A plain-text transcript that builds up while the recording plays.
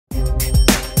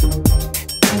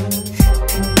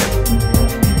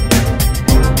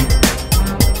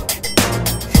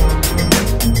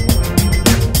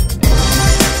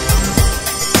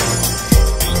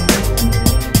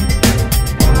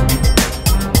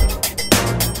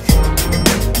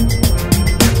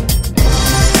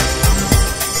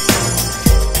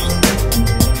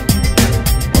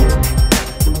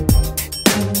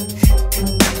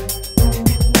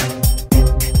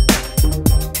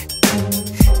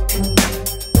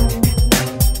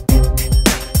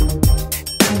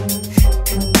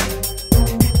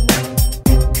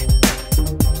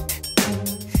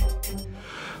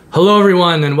Hello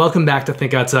everyone and welcome back to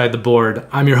Think Outside the Board.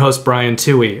 I'm your host Brian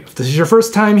Toohey. If this is your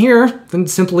first time here, then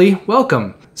simply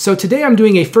welcome. So today I'm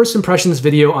doing a first impressions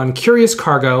video on Curious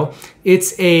Cargo.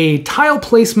 It's a tile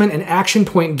placement and action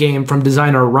point game from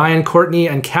designer Ryan Courtney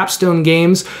and Capstone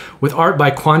Games with art by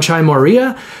Kwanchai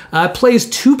Moriya. It plays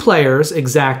 2 players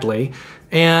exactly,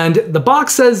 and the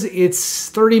box says it's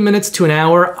 30 minutes to an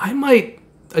hour. I might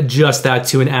adjust that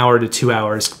to an hour to 2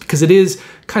 hours because it is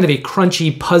kind of a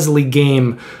crunchy, puzzly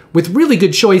game with really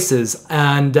good choices.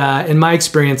 And in my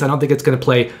experience, I don't think it's going to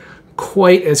play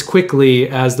quite as quickly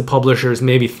as the publishers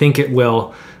maybe think it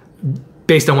will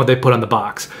based on what they put on the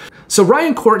box. So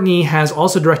Ryan Courtney has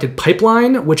also directed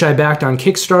Pipeline, which I backed on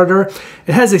Kickstarter.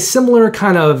 It has a similar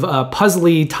kind of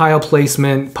puzzly tile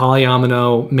placement,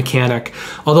 polyomino mechanic,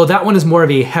 although that one is more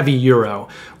of a heavy Euro,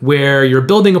 where you're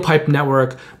building a pipe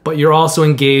network, but you're also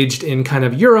engaged in kind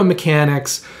of Euro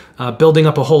mechanics, building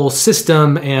up a whole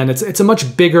system, and it's a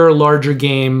much bigger, larger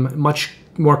game, much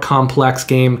more complex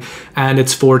game, and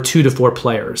it's for 2 to 4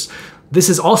 players. This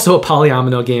is also a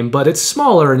polyomino game, but it's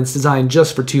smaller and it's designed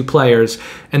just for 2 players,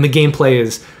 and the gameplay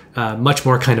is much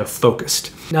more kind of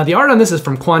focused. Now the art on this is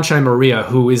from Kwanchai Moriya,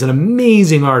 who is an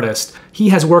amazing artist. He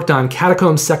has worked on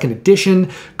Catacombs 2nd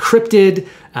Edition, Cryptid,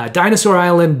 Dinosaur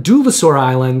Island, Dulosaur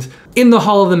Island, In the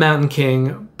Hall of the Mountain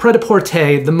King,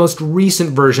 Pret-a-Porter, the most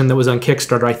recent version that was on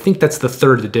Kickstarter. I think that's the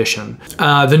 3rd edition.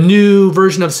 The new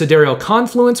version of Sidereal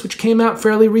Confluence, which came out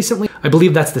fairly recently. I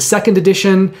believe that's the 2nd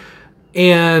edition.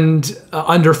 And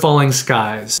Under Falling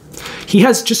Skies. He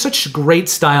has just such great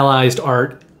stylized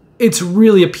art. It's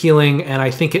really appealing, and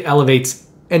I think it elevates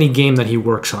any game that he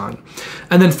works on.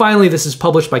 And then finally, this is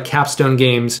published by Capstone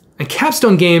Games. And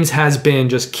Capstone Games has been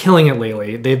just killing it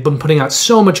lately. They've been putting out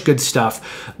so much good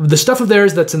stuff. The stuff of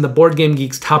theirs that's in the Board Game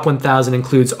Geek's Top 1000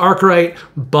 includes Arkwright,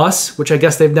 Bus, which I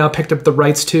guess they've now picked up the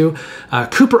rights to,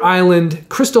 Cooper Island,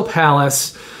 Crystal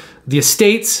Palace, The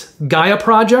Estates, Gaia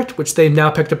Project, which they've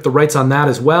now picked up the rights on that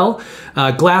as well,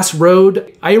 Glass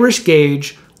Road, Irish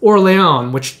Gauge,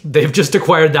 Orleans, which they've just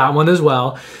acquired that one as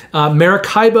well,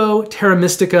 Maracaibo, Terra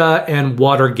Mystica, and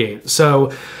Watergate.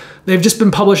 So they've just been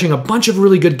publishing a bunch of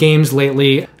really good games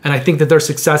lately, and I think that their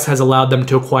success has allowed them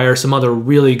to acquire some other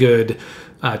really good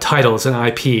titles and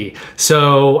IP.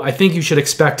 So I think you should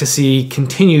expect to see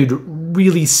continued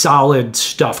really solid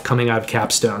stuff coming out of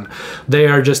Capstone.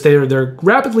 They're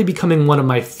rapidly becoming one of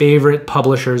my favorite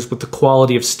publishers with the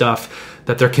quality of stuff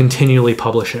that they're continually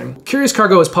publishing. Curious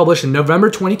Cargo was published in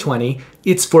November 2020.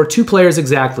 It's for 2 players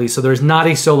exactly, so there's not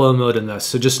a solo mode in this,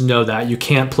 so just know that. You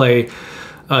can't play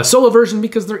a solo version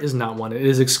because there is not one. It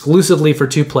is exclusively for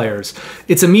 2 players.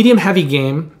 It's a medium-heavy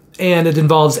game, and it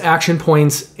involves action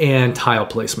points and tile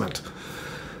placement.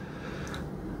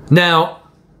 Now,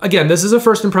 again, this is a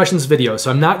first impressions video, so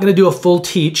I'm not going to do a full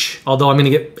teach, although I'm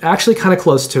going to get actually kind of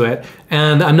close to it,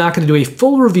 and I'm not going to do a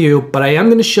full review, but I am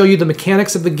going to show you the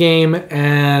mechanics of the game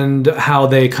and how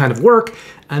they kind of work,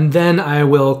 and then I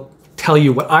will tell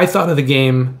you what I thought of the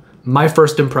game, my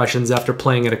first impressions after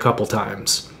playing it a couple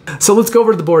times. So let's go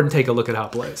over to the board and take a look at how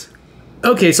it plays.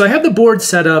 Okay, so I have the board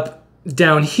set up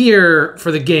down here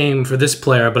for the game for this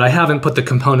player, but I haven't put the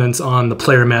components on the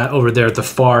player mat over there at the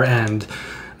far end.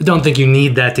 I don't think you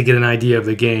need that to get an idea of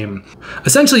the game.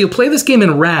 Essentially, you'll play this game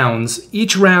in rounds,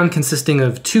 each round consisting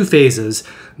of 2 phases,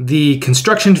 the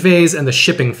construction phase and the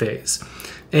shipping phase.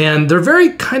 And they're very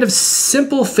kind of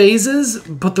simple phases,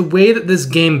 but the way that this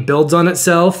game builds on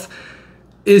itself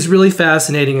is really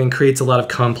fascinating and creates a lot of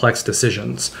complex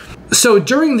decisions. So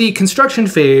during the construction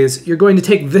phase, you're going to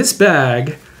take this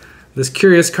bag, this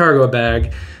Curious Cargo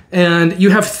bag, and you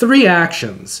have 3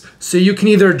 actions. So you can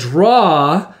either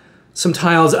draw some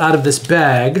tiles out of this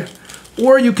bag,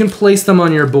 or you can place them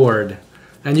on your board.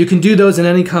 And you can do those in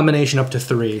any combination up to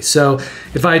 3. So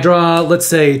if I draw, let's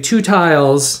say, 2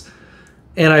 tiles,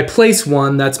 and I place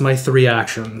one, that's my 3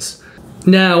 actions.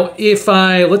 Now, if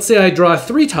let's say I draw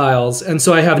 3 tiles, and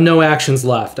so I have no actions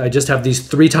left. I just have these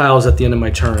 3 tiles at the end of my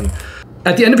turn.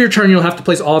 At the end of your turn, you'll have to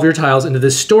place all of your tiles into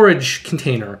this storage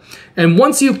container. And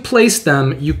once you've placed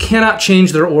them, you cannot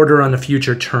change their order on a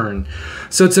future turn.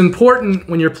 So it's important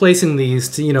when you're placing these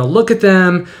to, look at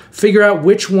them, figure out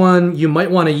which one you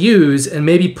might want to use, and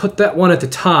maybe put that one at the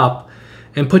top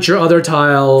and put your other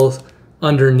tiles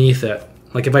underneath it.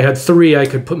 Like if I had 3, I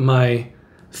could put my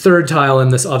 3rd tile in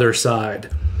this other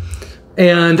side.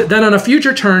 And then on a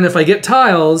future turn, if I get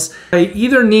tiles, I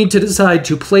either need to decide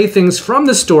to play things from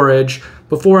the storage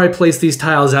before I place these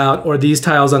tiles out, or these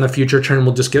tiles on a future turn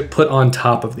will just get put on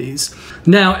top of these.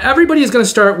 Now, everybody is going to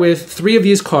start with 3 of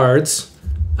these cards.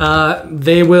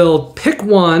 They will pick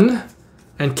one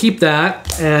and keep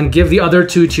that and give the other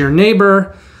 2 to your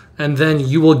neighbor. and then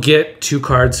you will get 2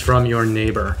 cards from your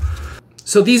neighbor.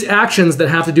 So these actions that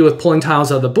have to do with pulling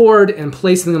tiles out of the board and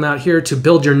placing them out here to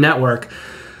build your network,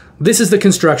 this is the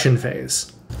construction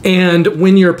phase. And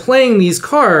when you're playing these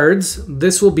cards,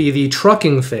 this will be the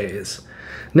trucking phase.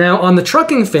 Now on the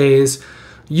trucking phase,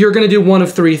 you're gonna do one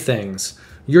of 3 things.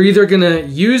 You're either gonna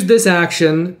use this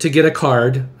action to get a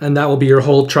card, and that will be your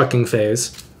whole trucking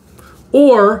phase,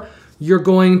 or you're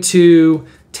going to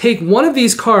take one of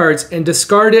these cards and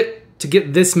discard it to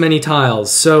get this many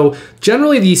tiles. So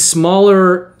generally these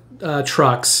smaller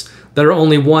trucks that are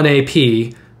only 1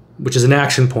 AP, which is an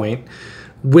action point,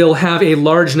 will have a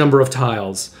large number of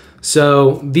tiles.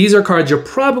 So these are cards you'll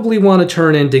probably want to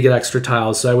turn in to get extra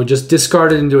tiles. So I would just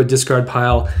discard it into a discard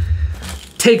pile,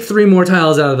 take 3 more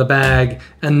tiles out of the bag,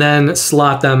 and then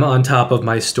slot them on top of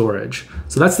my storage.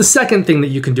 So that's the second thing that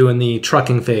you can do in the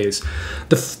trucking phase.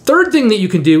 The third thing that you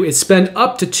can do is spend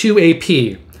up to 2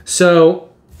 AP. So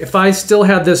if I still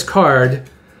had this card,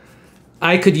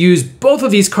 I could use both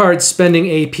of these cards spending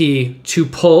AP to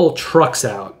pull trucks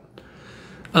out.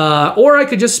 Or I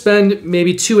could just spend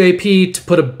maybe 2 AP to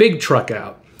put a big truck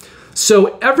out.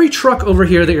 So every truck over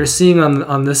here that you're seeing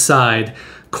on this side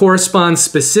corresponds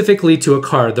specifically to a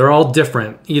card. They're all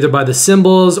different, either by the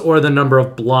symbols or the number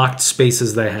of blocked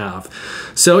spaces they have.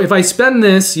 So if I spend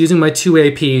this using my 2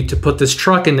 AP to put this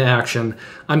truck into action,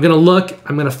 I'm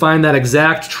gonna find that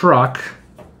exact truck,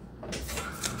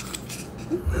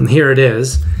 and here it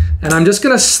is, and I'm just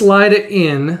gonna slide it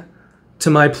in to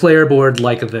my player board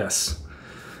like this.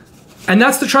 And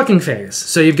that's the trucking phase.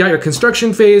 So you've got your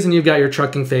construction phase and you've got your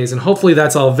trucking phase, and hopefully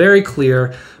that's all very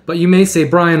clear. But you may say,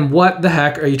 Brian, what the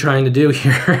heck are you trying to do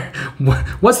here?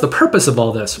 What's the purpose of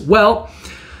all this? Well,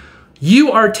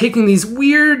 you are taking these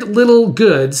weird little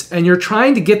goods and you're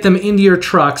trying to get them into your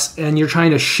trucks and you're trying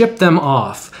to ship them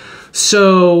off.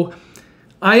 So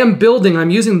I'm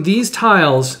using these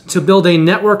tiles to build a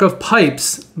network of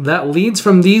pipes that leads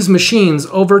from these machines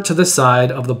over to the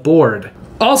side of the board.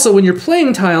 Also, when you're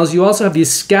playing tiles, you also have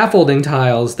these scaffolding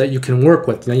tiles that you can work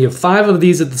with. Now, you have 5 of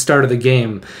these at the start of the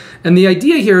game. And the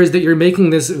idea here is that you're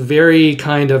making this very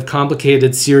kind of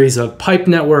complicated series of pipe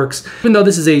networks. Even though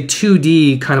this is a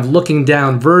 2D kind of looking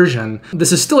down version,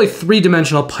 this is still a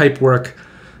 3-dimensional pipework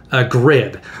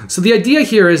grid. So the idea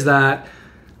here is that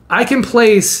I can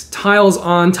place tiles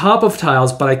on top of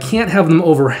tiles, but I can't have them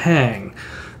overhang.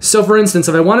 So for instance,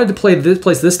 if I wanted to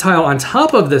place this tile on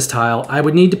top of this tile, I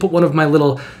would need to put one of my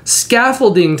little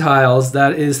scaffolding tiles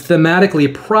that is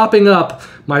thematically propping up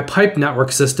my pipe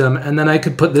network system, and then I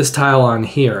could put this tile on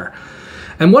here.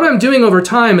 And what I'm doing over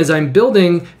time is I'm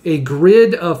building a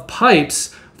grid of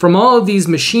pipes from all of these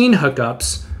machine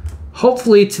hookups,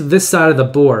 hopefully to this side of the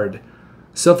board.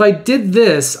 So if I did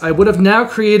this, I would have now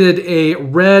created a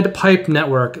red pipe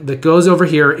network that goes over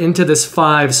here into this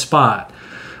 5 spot.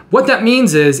 What that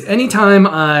means is anytime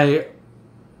I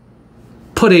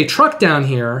put a truck down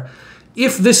here,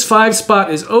 if this 5 spot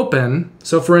is open,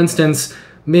 so for instance,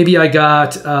 maybe I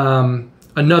got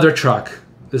another truck.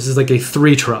 This is like a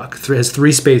 3 truck. It has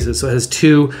 3 spaces, so it has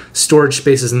 2 storage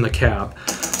spaces in the cab.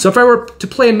 So if I were to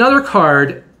play another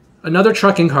card, another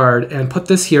trucking card, and put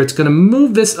this here, it's gonna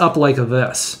move this up like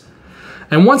this.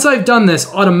 And once I've done this,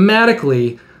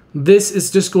 automatically, this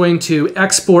is just going to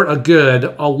export a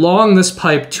good along this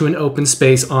pipe to an open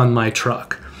space on my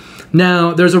truck.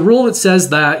 Now, there's a rule that says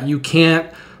that you can't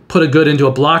put a good into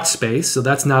a blocked space, so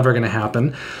that's never gonna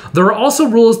happen. There are also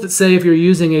rules that say if you're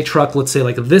using a truck, let's say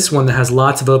like this one that has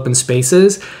lots of open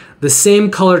spaces, the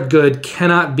same colored good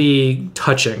cannot be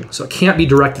touching, so it can't be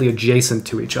directly adjacent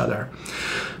to each other.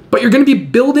 But you're gonna be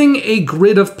building a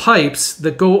grid of pipes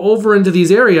that go over into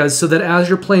these areas so that as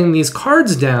you're playing these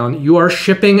cards down, you are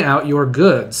shipping out your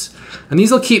goods. And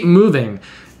these will keep moving.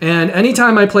 And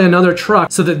anytime I play another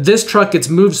truck so that this truck gets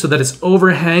moved so that it's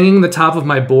overhanging the top of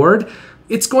my board,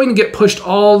 it's going to get pushed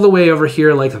all the way over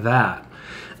here like that.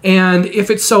 And if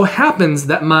it so happens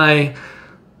that my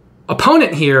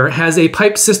opponent here has a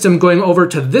pipe system going over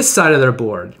to this side of their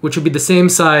board, which would be the same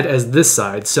side as this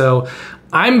side. So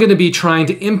I'm gonna be trying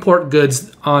to import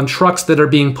goods on trucks that are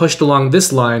being pushed along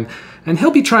this line, and he'll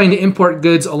be trying to import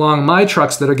goods along my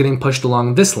trucks that are getting pushed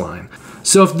along this line.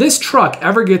 So if this truck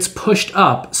ever gets pushed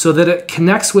up so that it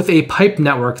connects with a pipe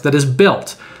network that is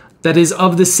built, that is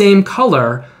of the same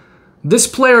color, this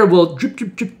player will drip,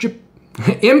 drip, drip, drip,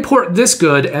 import this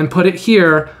good and put it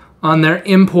here on their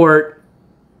import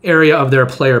area of their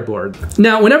player board.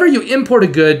 Now, whenever you import a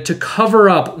good to cover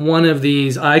up one of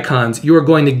these icons, you are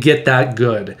going to get that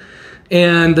good.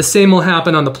 And the same will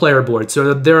happen on the player board.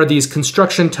 So there are these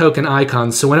construction token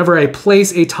icons. So whenever I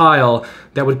place a tile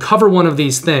that would cover one of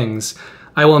these things,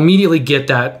 I will immediately get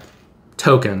that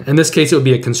token. In this case, it would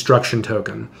be a construction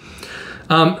token.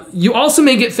 You also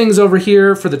may get things over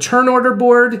here for the turn order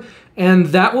board, and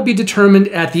that will be determined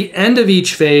at the end of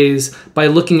each phase by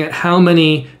looking at how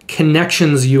many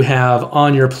connections you have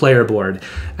on your player board.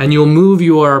 And you'll move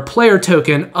your player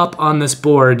token up on this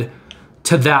board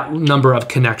to that number of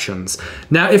connections.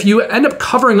 Now, if you end up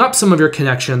covering up some of your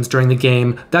connections during the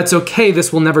game, that's okay,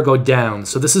 this will never go down.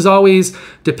 So this is always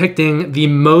depicting the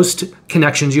most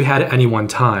connections you had at any one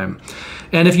time.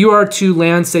 And if you are to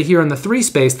land, say here in the 3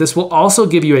 space, this will also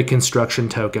give you a construction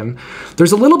token.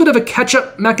 There's a little bit of a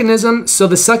catch-up mechanism, so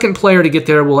the second player to get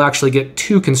there will actually get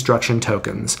 2 construction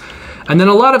tokens. And then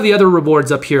a lot of the other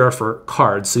rewards up here are for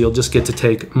cards, so you'll just get to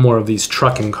take more of these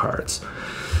trucking cards.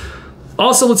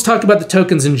 Also, let's talk about the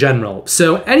tokens in general.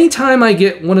 So anytime I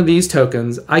get one of these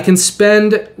tokens, I can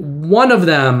spend one of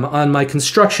them on my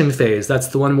construction phase. That's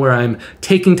the one where I'm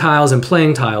taking tiles and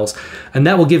playing tiles, and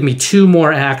that will give me 2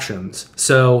 more actions.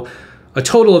 So a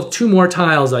total of 2 more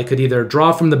tiles I could either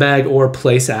draw from the bag or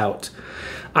place out.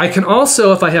 I can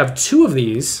also, if I have 2 of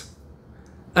these,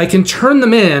 I can turn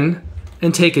them in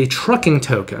and take a trucking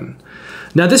token.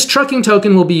 Now this trucking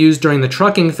token will be used during the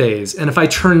trucking phase, and if I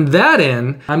turn that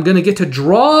in, I'm gonna get to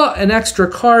draw an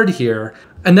extra card here,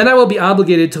 and then I will be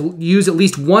obligated to use at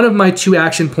least one of my 2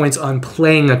 action points on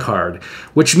playing a card,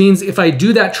 which means if I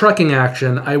do that trucking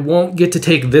action, I won't get to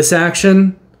take this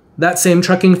action, that same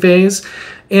trucking phase,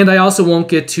 and I also won't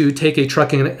get to take a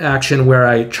trucking action where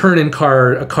I turn in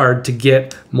a card to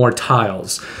get more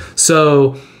tiles.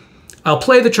 So I'll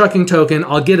play the trucking token,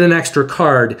 I'll get an extra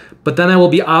card, but then I will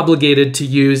be obligated to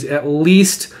use at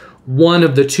least one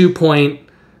of the 2-point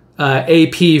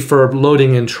AP for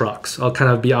loading in trucks. I'll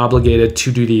kind of be obligated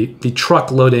to do the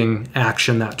truck loading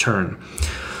action that turn.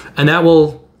 And that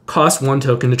will cost 1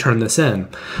 token to turn this in.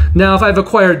 Now, if I've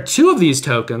acquired 2 of these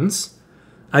tokens,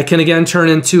 I can again turn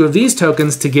in 2 of these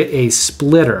tokens to get a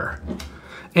splitter.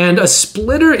 And a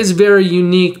splitter is very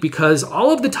unique because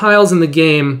all of the tiles in the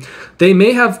game, they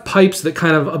may have pipes that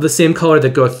kind of the same color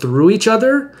that go through each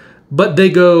other, but they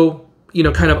go, you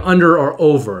know, kind of under or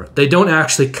over. They don't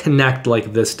actually connect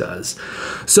like this does.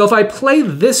 So if I play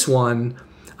this one,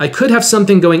 I could have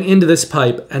something going into this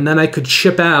pipe and then I could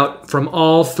chip out from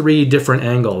all 3 different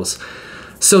angles.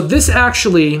 So this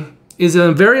actually is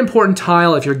a very important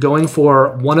tile if you're going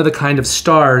for one of the kind of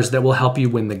stars that will help you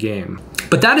win the game.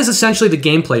 But that is essentially the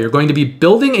gameplay. You're going to be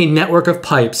building a network of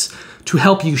pipes to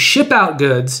help you ship out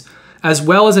goods, as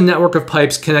well as a network of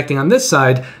pipes connecting on this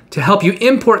side to help you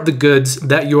import the goods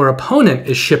that your opponent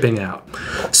is shipping out.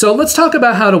 So let's talk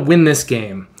about how to win this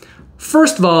game.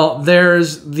 First of all,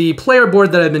 there's the player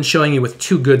board that I've been showing you with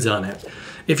 2 goods on it.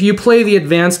 If you play the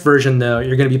advanced version though,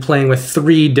 you're going to be playing with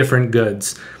 3 different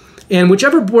goods. And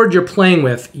whichever board you're playing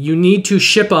with, you need to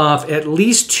ship off at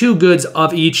least 2 goods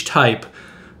of each type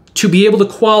to be able to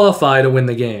qualify to win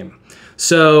the game.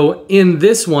 So in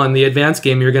this one, the advanced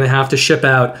game, you're going to have to ship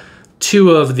out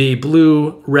 2 of the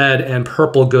blue, red, and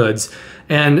purple goods.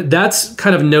 And that's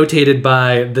kind of notated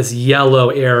by this yellow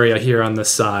area here on the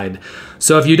side.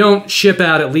 So if you don't ship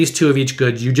out at least 2 of each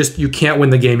good, you can't win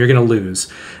the game, you're gonna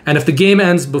lose. And if the game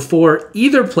ends before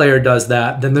either player does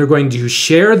that, then they're going to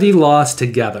share the loss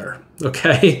together,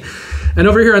 okay? And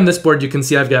over here on this board, you can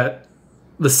see I've got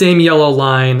the same yellow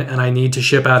line, and I need to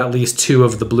ship out at least 2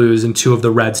 of the blues and 2 of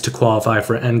the reds to qualify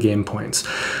for endgame points.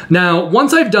 Now,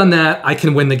 once I've done that, I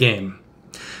can win the game.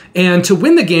 And to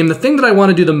win the game, the thing that I want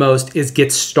to do the most is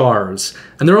get stars.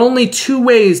 And there are only 2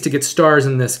 ways to get stars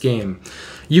in this game.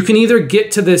 You can either get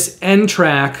to this end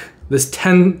track, this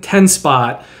 10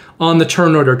 spot on the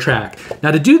turn order track.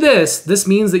 Now to do this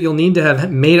means that you'll need to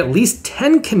have made at least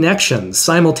 10 connections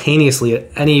simultaneously at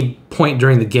any point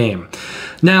during the game.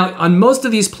 Now, on most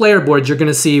of these player boards, you're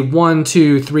gonna see 1,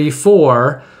 2, 3,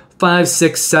 4, 5,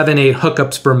 6, 7, 8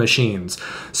 hookups per machines.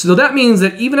 So that means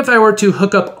that even if I were to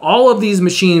hook up all of these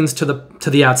machines to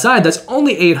the outside, that's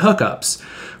only 8 hookups,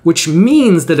 which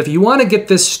means that if you wanna get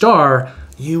this star,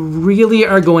 you really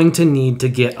are going to need to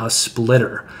get a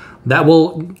splitter. That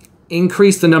will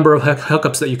increase the number of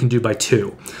hookups that you can do by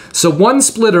 2. So 1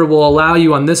 splitter will allow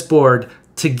you on this board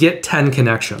to get 10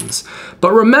 connections.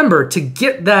 But remember, to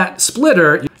get that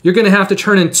splitter, you're gonna have to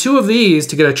turn in 2 of these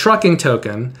to get a trucking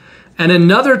token, and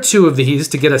another 2 of these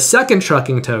to get a second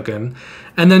trucking token,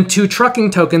 and then 2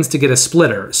 trucking tokens to get a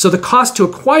splitter. So the cost to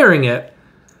acquiring it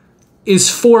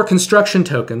is 4 construction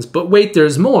tokens, but wait,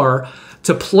 there's more.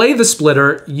 To play the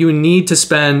splitter, you need to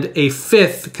spend a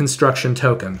 5th construction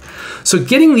token. So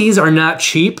getting these are not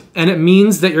cheap, and it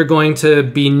means that you're going to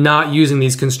be not using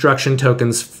these construction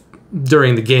tokens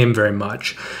during the game very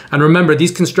much. And remember,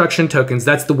 these construction tokens,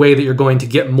 that's the way that you're going to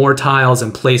get more tiles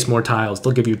and place more tiles.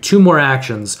 They'll give you 2 more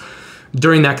actions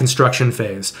during that construction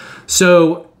phase.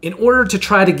 So in order to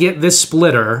try to get this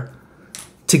splitter,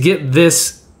 to get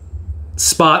this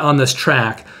spot on this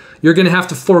track, you're gonna have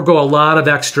to forego a lot of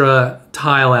extra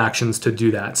tile actions to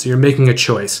do that. So you're making a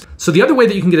choice. So the other way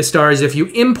that you can get a star is if you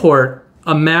import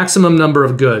a maximum number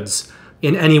of goods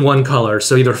in any one color.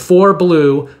 So either 4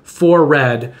 blue, 4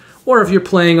 red, or if you're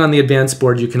playing on the advanced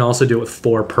board, you can also do it with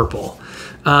 4 purple.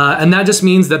 And that just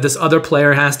means that this other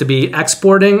player has to be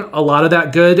exporting a lot of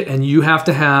that good, and you have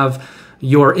to have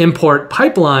your import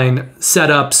pipeline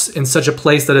setups in such a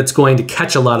place that it's going to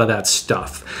catch a lot of that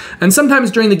stuff. And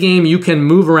sometimes during the game, you can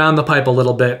move around the pipe a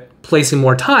little bit, placing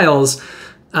more tiles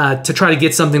to try to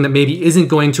get something that maybe isn't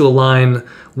going to align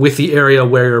with the area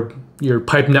where your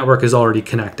pipe network is already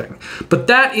connecting. But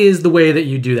that is the way that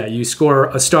you do that. You score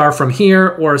a star from here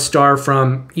or a star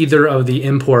from either of the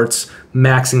imports,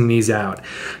 maxing these out.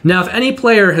 Now, if any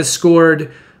player has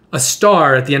scored a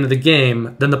star at the end of the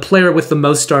game, then the player with the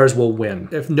most stars will win.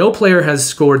 If no player has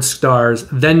scored stars,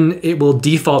 then it will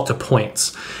default to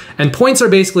points. And points are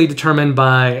basically determined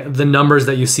by the numbers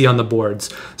that you see on the boards.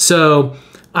 So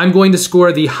I'm going to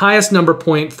score the highest number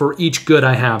point for each good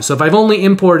I have. So if I've only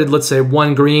imported, let's say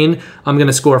 1 green, I'm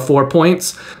gonna score 4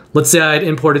 points. Let's say I'd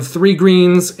imported 3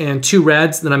 greens and 2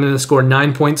 reds, then I'm gonna score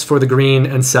 9 points for the green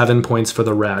and 7 points for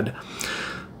the red.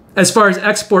 As far as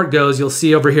export goes, you'll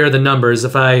see over here the numbers.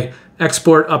 If I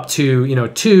export up to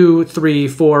 2, 3,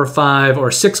 4, 5,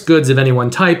 or 6 goods of any one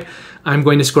type, I'm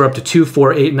going to score up to 2,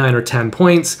 4, 8, 9, or 10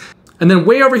 points. And then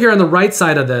way over here on the right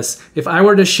side of this, if I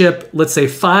were to ship, let's say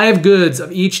 5 goods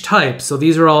of each type, so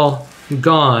these are all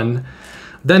gone,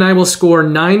 then I will score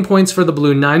 9 points for the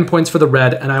blue, 9 points for the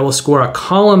red, and I will score a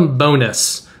column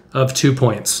bonus of 2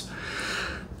 points.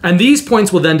 And these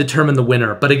points will then determine the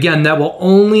winner. But again, that will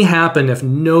only happen if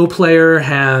no player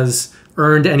has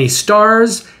earned any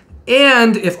stars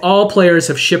and if all players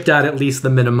have shipped out at least the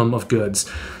minimum of goods.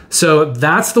 So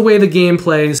that's the way the game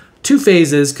plays. 2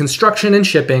 phases, construction and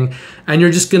shipping, and you're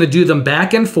just gonna do them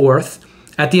back and forth.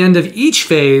 At the end of each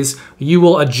phase, you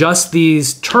will adjust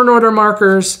these turn order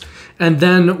markers, and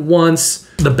then once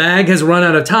the bag has run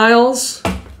out of tiles,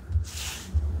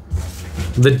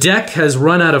 the deck has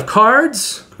run out of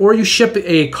cards, or you ship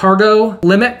a cargo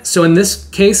limit. So in this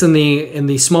case, in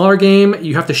the smaller game,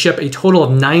 you have to ship a total of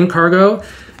 9 cargo.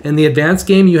 In the advanced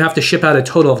game, you have to ship out a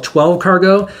total of 12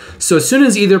 cargo. So as soon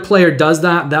as either player does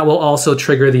that, that will also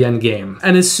trigger the end game.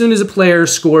 And as soon as a player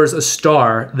scores a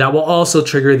star, that will also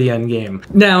trigger the end game.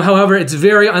 Now, however, it's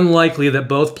very unlikely that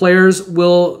both players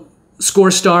will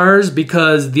score stars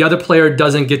because the other player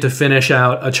doesn't get to finish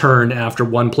out a turn after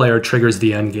one player triggers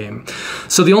the end game.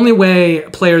 So the only way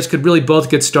players could really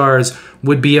both get stars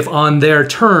would be if on their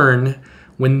turn,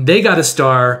 when they got a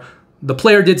star, the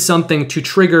player did something to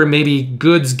trigger maybe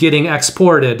goods getting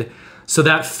exported, so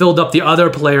that filled up the other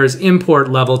player's import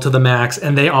level to the max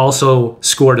and they also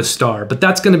scored a star. But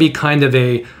that's gonna be kind of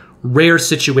a rare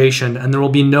situation, and there will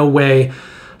be no way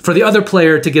for the other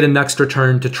player to get an extra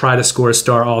turn to try to score a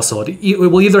star also. It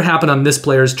will either happen on this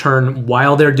player's turn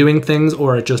while they're doing things,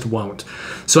 or it just won't.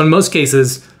 So in most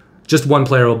cases, just one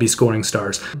player will be scoring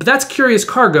stars. But that's Curious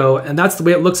Cargo, and that's the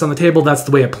way it looks on the table, that's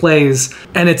the way it plays,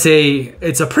 and it's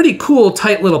a pretty cool,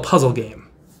 tight little puzzle game.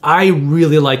 I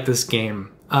really like this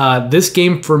game. This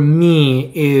game for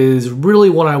me is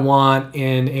really what I want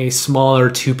in a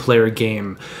smaller 2-player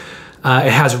game.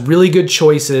 It has really good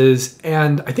choices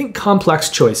and I think complex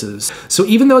choices. So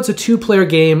even though it's a 2-player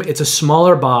game, it's a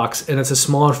smaller box and it's a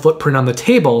smaller footprint on the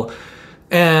table,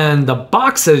 and the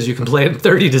box says you can play it in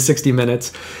 30 to 60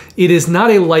 minutes. It is not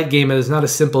a light game, it is not a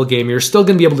simple game. You're still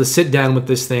gonna be able to sit down with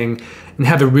this thing and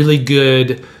have a really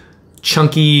good,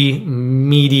 chunky,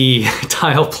 meaty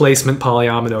tile placement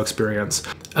polyomino experience.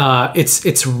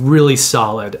 It's really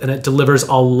solid, and it delivers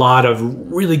a lot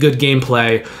of really good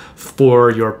gameplay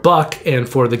for your buck and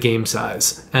for the game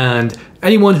size. And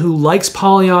anyone who likes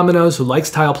polyominoes, who likes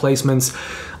tile placements,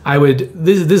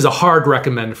 this is a hard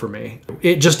recommend for me.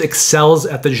 It just excels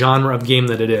at the genre of game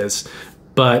that it is.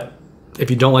 But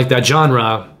if you don't like that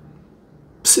genre,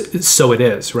 so it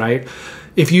is, right?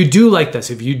 If you do like this,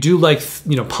 if you do like,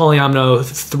 polyomino,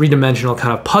 3-dimensional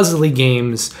kind of puzzly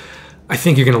games, I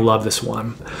think you're gonna love this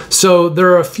one. So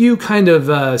there are a few kind of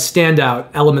standout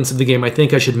elements of the game I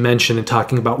think I should mention in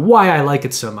talking about why I like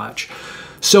it so much.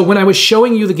 So when I was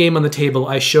showing you the game on the table,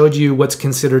 I showed you what's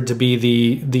considered to be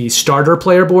the starter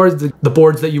player boards, the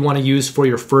boards that you want to use for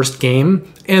your first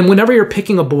game. And whenever you're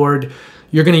picking a board,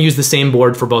 you're going to use the same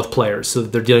board for both players so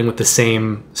that they're dealing with the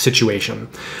same situation.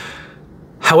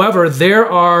 However,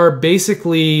 there are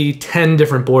basically 10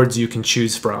 different boards you can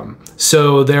choose from.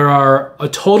 So there are a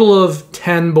total of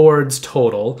 10 boards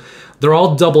total. They're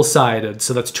all double-sided,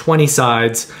 so that's 20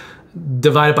 sides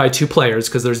divided by 2 players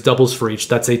because there's doubles for each.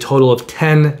 That's a total of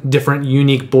 10 different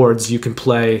unique boards you can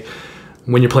play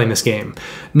when you're playing this game.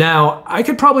 Now, I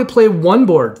could probably play one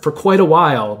board for quite a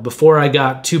while before I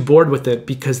got too bored with it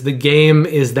because the game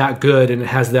is that good and it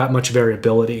has that much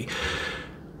variability.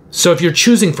 So if you're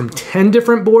choosing from 10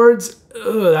 different boards,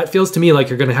 that feels to me like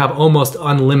you're gonna have almost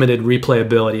unlimited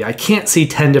replayability. I can't see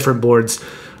 10 different boards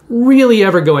really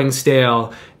ever going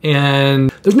stale, and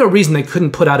there's no reason they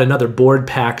couldn't put out another board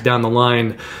pack down the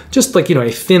line, just like,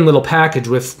 a thin little package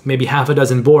with maybe half a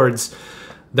dozen boards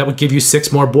that would give you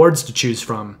 6 more boards to choose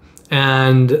from.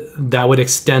 And that would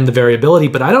extend the variability,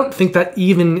 but I don't think that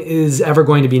even is ever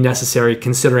going to be necessary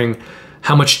considering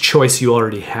how much choice you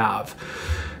already have.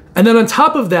 And then on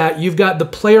top of that, you've got the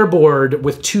player board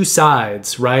with 2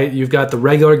 sides, right? You've got the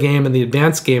regular game and the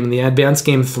advanced game, and the advanced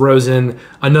game throws in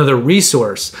another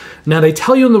resource. Now, they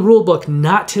tell you in the rulebook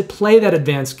not to play that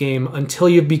advanced game until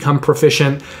you've become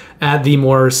proficient at the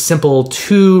more simple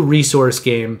 2 resource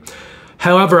game.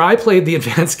 However, I played the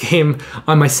advanced game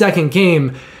on my second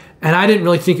game, and I didn't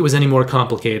really think it was any more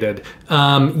complicated.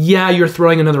 Yeah, you're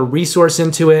throwing another resource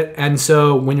into it, and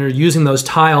so when you're using those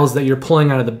tiles that you're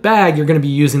pulling out of the bag, you're gonna be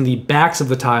using the backs of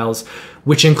the tiles,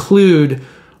 which include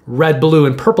red, blue,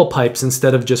 and purple pipes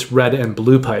instead of just red and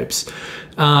blue pipes.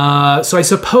 So I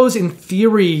suppose in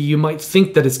theory, you might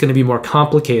think that it's gonna be more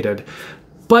complicated,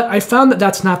 but I found that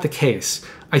that's not the case.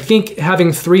 I think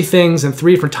having 3 things and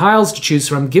 3 different tiles to choose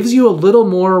from gives you a little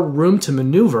more room to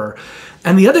maneuver.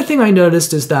 And the other thing I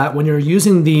noticed is that when you're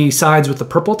using the sides with the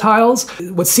purple tiles,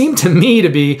 what seemed to me to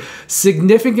be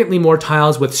significantly more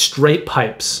tiles with straight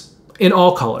pipes in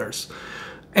all colors.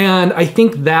 And I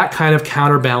think that kind of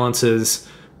counterbalances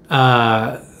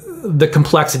the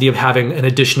complexity of having an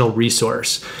additional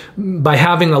resource. By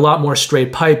having a lot more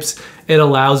straight pipes, it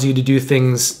allows you to do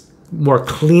things more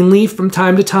cleanly from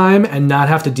time to time and not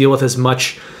have to deal with as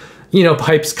much,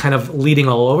 pipes kind of leading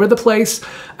all over the place.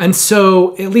 And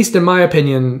so, at least in my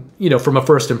opinion, from a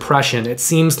first impression, it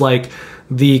seems like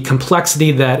the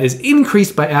complexity that is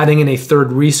increased by adding in a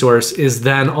 3rd resource is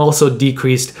then also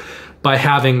decreased by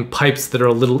having pipes that are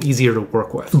a little easier to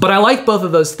work with. But I like both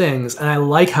of those things, and I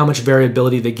like how much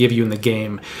variability they give you in the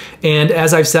game. And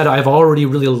as I've said, I've already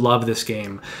really loved this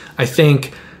game. I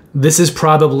think this is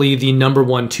probably the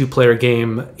 #1 2-player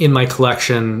game in my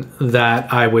collection that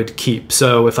I would keep.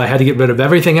 So if I had to get rid of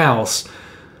everything else,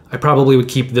 I probably would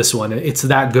keep this one. It's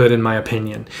that good in my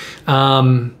opinion.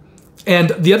 And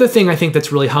the other thing I think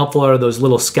that's really helpful are those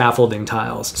little scaffolding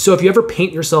tiles. So if you ever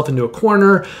paint yourself into a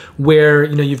corner where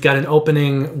you've got an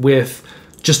opening with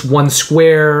just one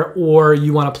square, or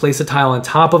you want to place a tile on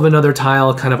top of another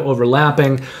tile kind of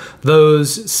overlapping,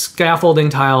 those scaffolding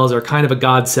tiles are kind of a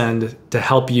godsend to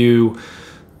help you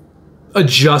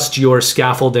adjust your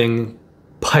scaffolding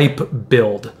pipe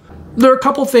build. There are a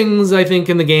couple things I think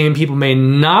in the game people may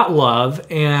not love,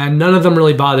 and none of them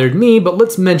really bothered me, but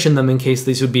let's mention them in case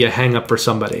these would be a hang-up for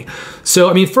somebody. So,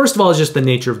 I mean, first of all, is just the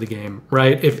nature of the game,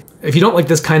 right? If you don't like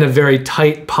this kind of very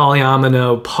tight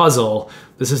polyomino puzzle,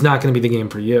 this is not going to be the game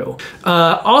for you.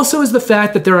 Also is the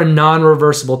fact that there are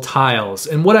non-reversible tiles.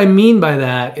 And what I mean by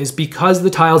that is because the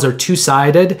tiles are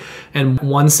 2-sided and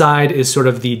one side is sort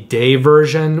of the day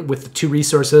version with the 2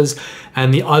 resources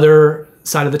and the other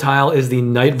side of the tile is the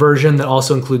night version that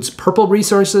also includes purple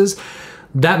resources,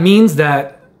 that means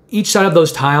that each side of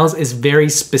those tiles is very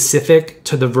specific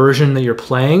to the version that you're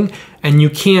playing, and you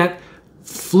can't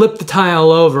flip the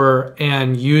tile over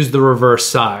and use the reverse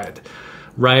side,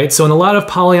 right? So in a lot of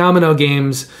polyomino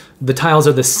games, the tiles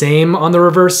are the same on the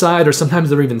reverse side, or sometimes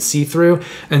they're even see-through,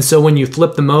 and so when you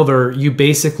flip them over, you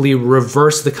basically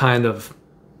reverse the kind of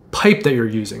pipe that you're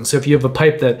using. So if you have a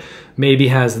pipe that maybe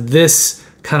has this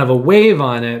kind of a wave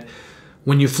on it,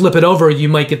 when you flip it over, you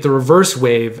might get the reverse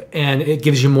wave, and it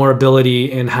gives you more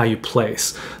ability in how you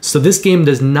place. So this game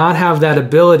does not have that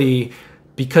ability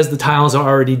because the tiles are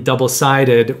already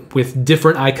double-sided with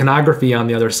different iconography on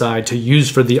the other side to use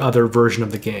for the other version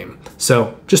of the game.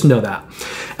 So just know that.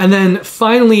 And then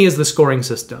finally is the scoring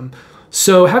system.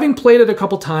 So having played it a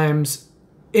couple times,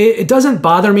 it doesn't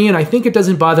bother me, and I think it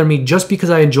doesn't bother me just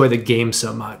because I enjoy the game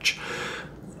so much.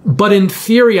 But in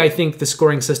theory, I think the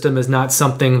scoring system is not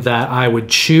something that I would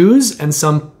choose, and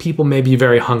some people may be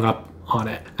very hung up on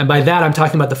it. And by that, I'm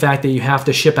talking about the fact that you have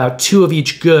to ship out 2 of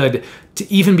each good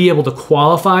to even be able to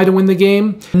qualify to win the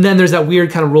game. And then there's that weird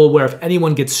kind of rule where if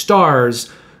anyone gets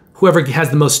stars, whoever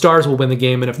has the most stars will win the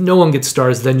game, and if no one gets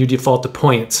stars, then you default to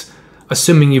points.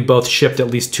 assuming you both shipped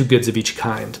at least 2 goods of each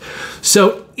kind.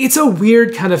 So it's a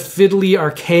weird kind of fiddly,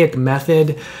 archaic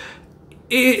method.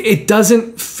 It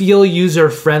doesn't feel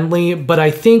user-friendly, but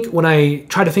I think when I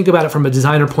try to think about it from a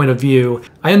designer point of view,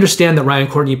 I understand that Ryan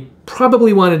Courtney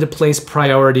probably wanted to place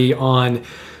priority on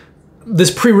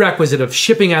this prerequisite of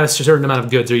shipping out a certain amount of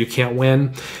goods or you can't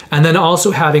win, and then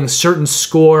also having certain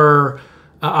score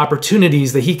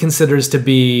opportunities that he considers to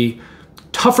be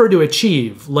tougher to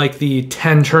achieve, like the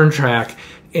 10 turn track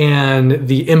and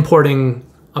the importing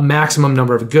a maximum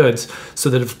number of goods, so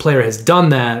that if a player has done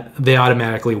that, they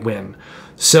automatically win.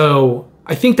 So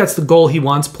I think that's the goal he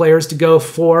wants players to go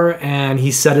for, and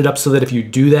he set it up so that if you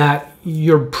do that,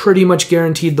 you're pretty much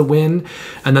guaranteed the win,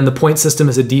 and then the point system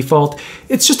is a default.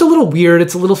 It's just a little weird,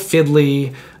 it's a little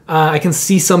fiddly. I can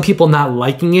see some people not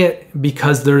liking it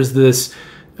because there's this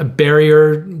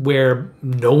barrier where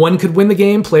no one could win the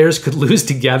game, players could lose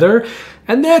together,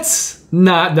 and that's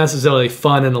not necessarily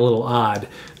fun and a little odd.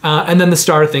 And then the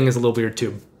star thing is a little weird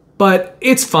too. But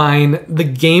it's fine. The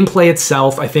gameplay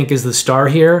itself, I think, is the star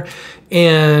here,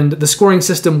 and the scoring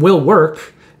system will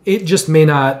work. It just may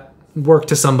not work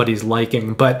to somebody's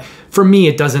liking, but for me,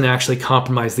 it doesn't actually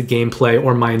compromise the gameplay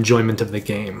or my enjoyment of the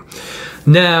game.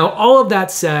 Now, all of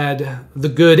that said, the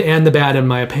good and the bad, in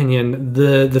my opinion,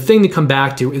 the thing to come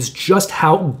back to is just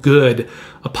how good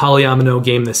a polyomino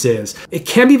game this is. It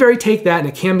can be very take that, and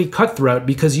it can be cutthroat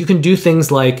because you can do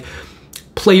things like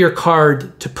play your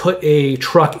card to put a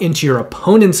truck into your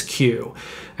opponent's queue.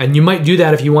 And you might do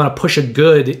that if you want to push a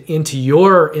good into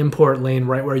your import lane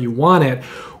right where you want it,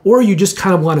 or you just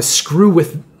kind of want to screw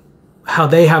with how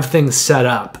they have things set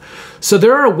up. So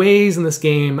there are ways in this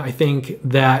game, I think,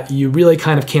 that you really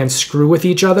kind of can screw with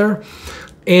each other.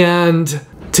 And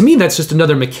to me, that's just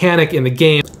another mechanic in the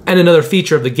game and another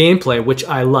feature of the gameplay, which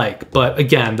I like. But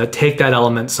again, that take that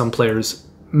element, some players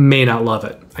may not love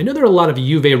it. I know there are a lot of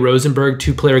Uwe Rosenberg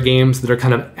 2-player games that are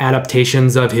kind of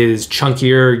adaptations of his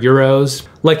chunkier Euros.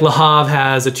 Like Le Havre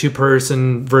has a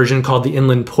 2-person version called the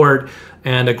Inland Port,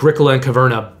 and Agricola and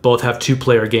Caverna both have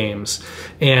 2-player games.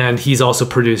 And he's also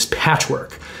produced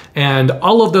Patchwork. And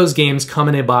all of those games come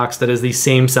in a box that is the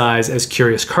same size as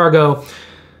Curious Cargo.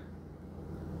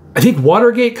 I think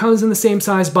Watergate comes in the same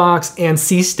size box, and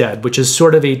Seastead, which is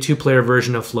sort of a 2-player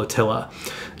version of Flotilla.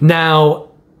 Now,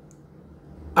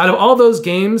 out of all those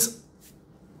games,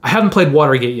 I haven't played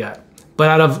Watergate yet, but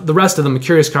out of the rest of them,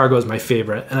 Curious Cargo is my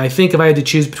favorite. And I think if I had to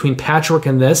choose between Patchwork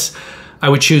and this, I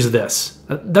would choose this.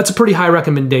 That's a pretty high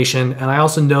recommendation, and I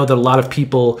also know that a lot of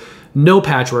people know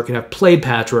Patchwork and have played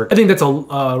Patchwork. I think that's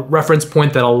a reference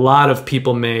point that a lot of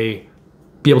people may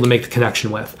be able to make the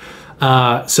connection with.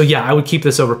 So yeah, I would keep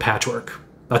this over Patchwork.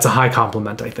 That's a high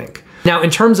compliment, I think. Now, in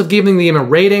terms of giving the game a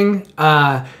rating,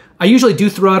 I usually do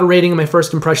throw out a rating in my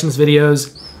first impressions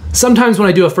videos. Sometimes when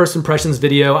I do a first impressions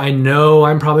video, I know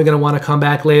I'm probably gonna wanna come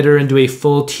back later and do a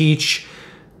full teach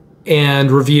and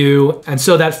review. And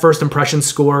so that first impression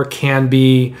score can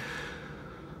be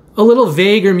a little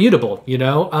vague or mutable, you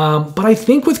know? But I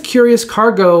think with Curious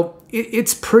Cargo,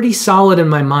 it's pretty solid in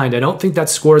my mind. I don't think that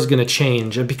score is gonna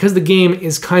change. And because the game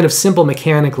is kind of simple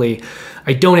mechanically,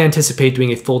 I don't anticipate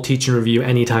doing a full teach and review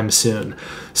anytime soon.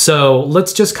 So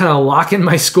let's just kind of lock in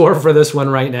my score for this one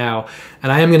right now.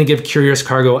 And I am gonna give Curious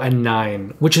Cargo a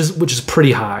 9, which is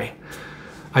pretty high.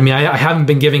 I mean, I haven't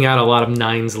been giving out a lot of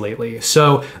 9s lately.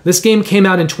 So this game came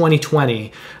out in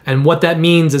 2020. And what that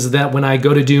means is that when I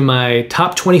go to do my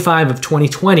top 25 of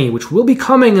 2020, which will be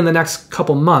coming in the next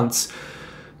couple months,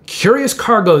 Curious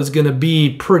Cargo is gonna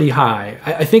be pretty high.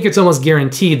 I think it's almost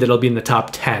guaranteed that it'll be in the top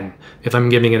 10 if I'm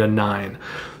giving it a 9.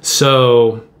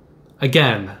 So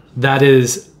again, that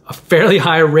is a fairly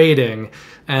high rating,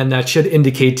 and that should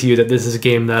indicate to you that this is a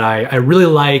game that I really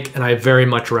like and I very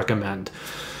much recommend.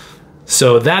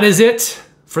 So that is it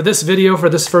for this video, for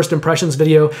this first impressions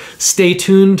video. Stay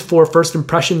tuned for first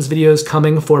impressions videos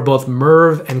coming for both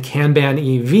Merv and Kanban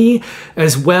EV,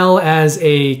 as well as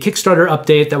a Kickstarter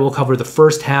update that will cover the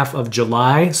first half of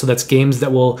July. So that's games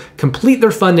that will complete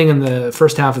their funding in the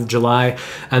first half of July,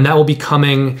 and that will be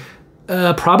coming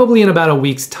probably in about a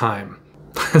week's time.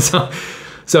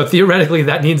 So theoretically,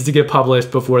 that needs to get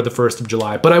published before the 1st of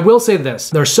July. But I will say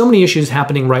this, there are so many issues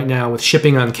happening right now with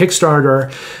shipping on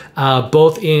Kickstarter,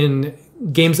 both in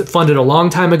games that funded a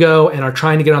long time ago and are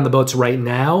trying to get on the boats right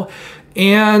now,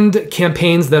 and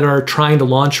campaigns that are trying to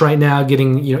launch right now,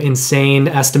 getting insane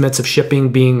estimates of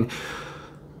shipping being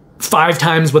 5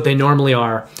 times what they normally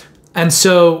are. And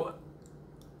so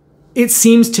it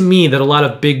seems to me that a lot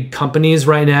of big companies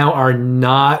right now are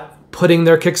not putting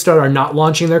their Kickstarter, are not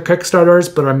launching their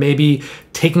Kickstarters, but are maybe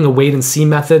taking a wait and see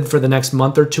method for the next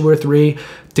month or 2 or 3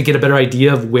 to get a better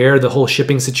idea of where the whole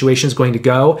shipping situation is going to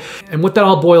go. And what that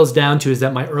all boils down to is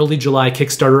that my early July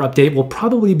Kickstarter update will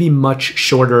probably be much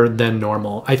shorter than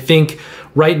normal. I think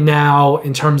right now,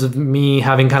 in terms of me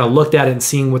having kind of looked at it and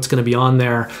seeing what's going to be on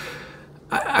there,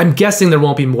 I'm guessing there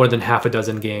won't be more than half a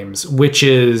dozen games, which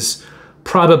is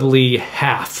probably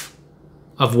half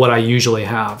of what I usually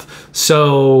have.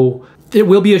 So it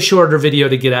will be a shorter video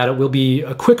to get at. It will be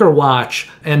a quicker watch,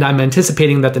 and I'm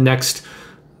anticipating that the next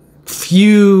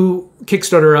few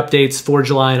Kickstarter updates for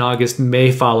July and August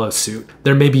may follow suit.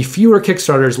 There may be fewer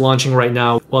Kickstarters launching right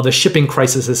now while the shipping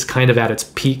crisis is kind of at its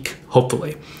peak,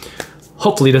 hopefully.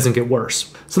 Hopefully it doesn't get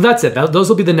worse. So that's it. Those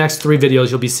will be the next 3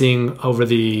 videos you'll be seeing over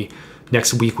the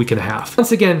next week, week and a half.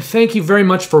 Once again, thank you very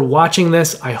much for watching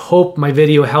this. I hope my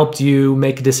video helped you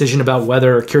make a decision about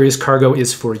whether Curious Cargo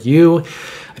is for you.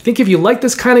 I think if you like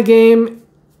this kind of game,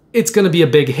 it's gonna be a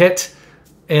big hit.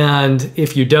 And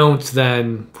if you don't,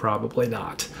 then probably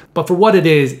not. But for what it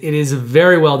is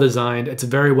very well designed, it's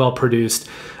very well produced,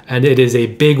 and it is a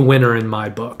big winner in my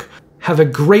book. Have a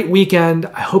great weekend.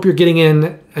 I hope you're getting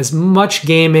in as much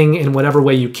gaming in whatever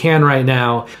way you can right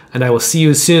now, and I will see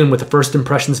you soon with the first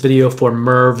impressions video for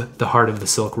Merv, The Heart of the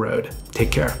Silk Road.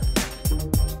 Take care.